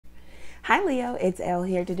Hi Leo, it's Elle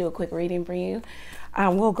here to do a quick reading for you.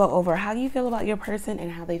 We'll go over how you feel about your person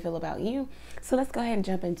and how they feel about you. So let's go ahead and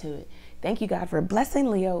jump into it. Thank you, God, for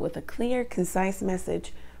blessing Leo with a clear, concise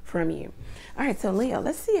message from you. All right, so Leo,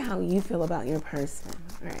 let's see how you feel about your person.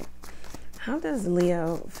 All right, how does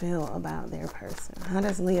Leo feel about their person? How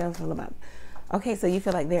does Leo feel about? Okay, so you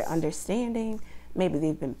feel like they're understanding. Maybe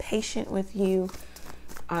they've been patient with you.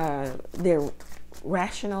 They're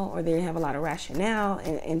rational, or they have a lot of rationale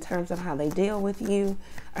in terms of how they deal with you.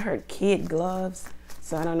 I heard kid gloves,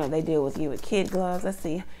 so I don't know if they deal with you with kid gloves. Let's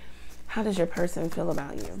see, how does your person feel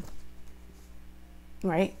about you?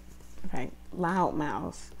 Right? Okay, loud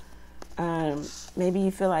mouths. Maybe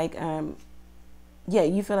you feel like, yeah,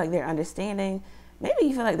 you feel like they're understanding. Maybe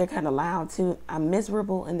you feel like they're kind of loud too. I'm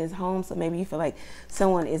miserable in this home, so maybe you feel like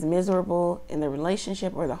someone is miserable in the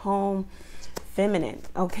relationship or the home. Feminine.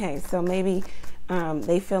 Okay, so maybe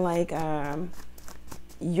they feel like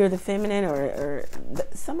you're the feminine, or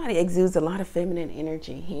somebody exudes a lot of feminine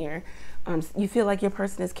energy here. You feel like your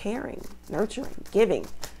person is caring, nurturing, giving,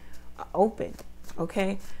 open.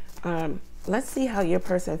 Okay, let's see how your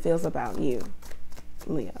person feels about you,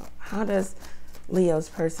 Leo. How does Leo's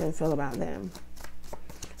person feel about them?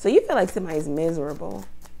 So you feel like somebody's miserable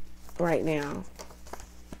right now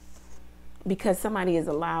because somebody is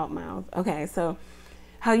a loudmouth. Okay, so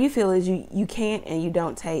how you feel is you can't and you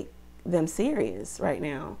don't take them serious right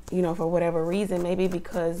now, you know, for whatever reason. Maybe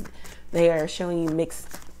because they are showing you mixed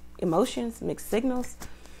emotions, mixed signals.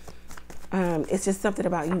 It's just something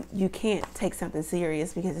about you can't take something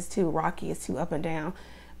serious because it's too rocky, it's too up and down.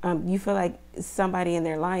 You feel like somebody in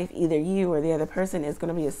their life, either you or the other person, is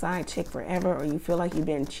going to be a side chick forever, or you feel like you've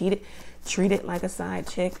been treated like a side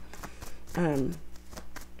chick.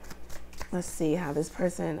 Let's see how this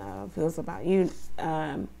person feels about you.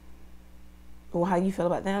 Well, how you feel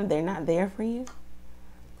about them. They're not there for you.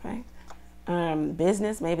 Okay.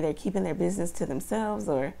 Business, maybe they're keeping their business to themselves,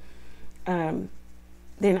 or they're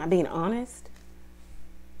not being honest.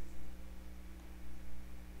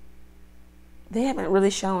 They haven't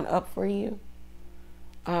really shown up for you.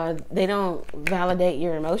 They don't validate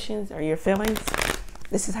your emotions or your feelings.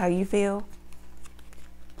 This is how you feel.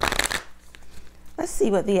 Let's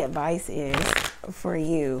see what the advice is for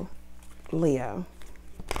you, Leo.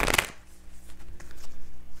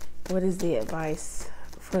 What is the advice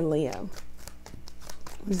for Leo?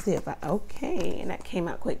 What is the advice? Okay, and that came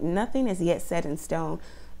out quick. Nothing is yet set in stone.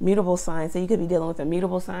 Mutable sign. So you could be dealing with a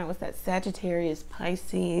mutable sign. What's that? Sagittarius,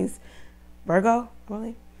 Pisces, Virgo,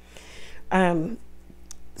 I believe.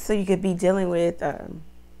 So you could be dealing with,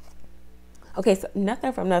 okay, so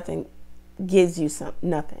nothing from nothing gives you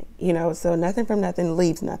nothing, you know, so nothing from nothing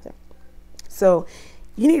leaves nothing. So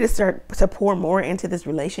you need to start to pour more into this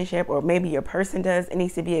relationship, or maybe your person does. It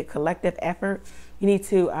needs to be a collective effort. You need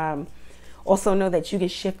to also know that you can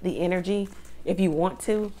shift the energy if you want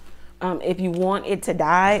to. If you want it to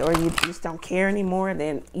die, or you just don't care anymore,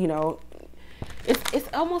 then, you know, it's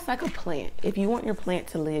almost like a plant. If you want your plant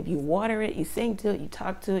to live, you water it, you sing to it, you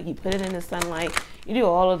talk to it, you put it in the sunlight, you do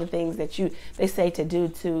all of the things that they say to do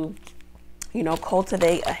to, you know,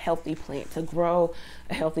 cultivate a healthy plant, to grow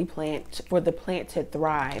a healthy plant, for the plant to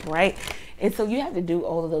thrive, right? And so you have to do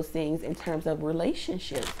all of those things in terms of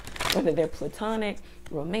relationships, whether they're platonic,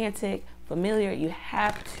 romantic, familiar. You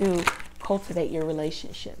have to cultivate your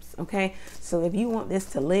relationships, okay? So if you want this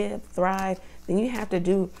to live, thrive, then you have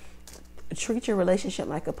to treat your relationship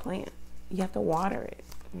like a plant. You have to water it,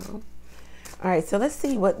 you know? All right, so let's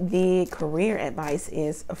see what the career advice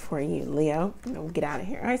is for you, Leo. We'll get out of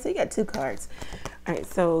here. All right, so you got 2 cards. All right,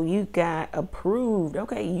 so you got approved.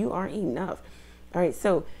 Okay, you aren't enough. All right,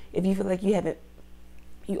 so if you feel like you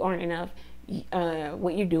aren't enough,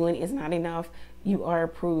 what you're doing is not enough, you are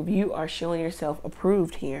approved. You are showing yourself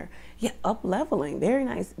approved here. Yeah, up leveling. Very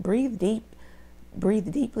nice. Breathe deep.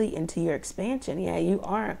 Breathe deeply into your expansion. Yeah, you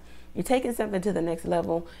are. You're taking something to the next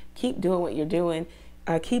level. Keep doing what you're doing.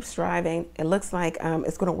 Keep striving. It looks like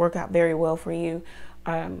it's going to work out very well for you.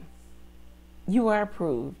 You are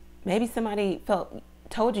approved. Maybe somebody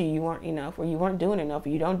told you you weren't enough, or you weren't doing enough, or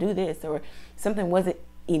you don't do this, or something wasn't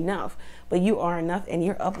enough. But you are enough, and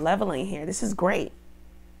you're up leveling here. This is great.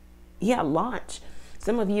 Yeah, launch.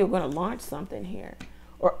 Some of you are going to launch something here,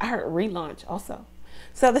 or I heard relaunch also.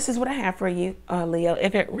 So this is what I have for you, Leo.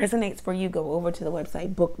 If it resonates for you, go over to the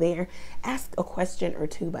website, book there, ask a question or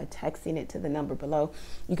 2 by texting it to the number below.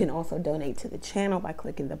 You can also donate to the channel by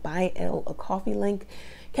clicking the Buy Elle a Coffee link.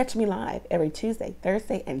 Catch me live every Tuesday,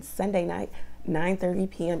 Thursday, and Sunday night, 9:30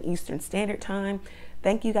 p.m. Eastern Standard Time.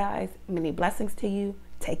 Thank you guys. Many blessings to you.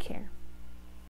 Take care.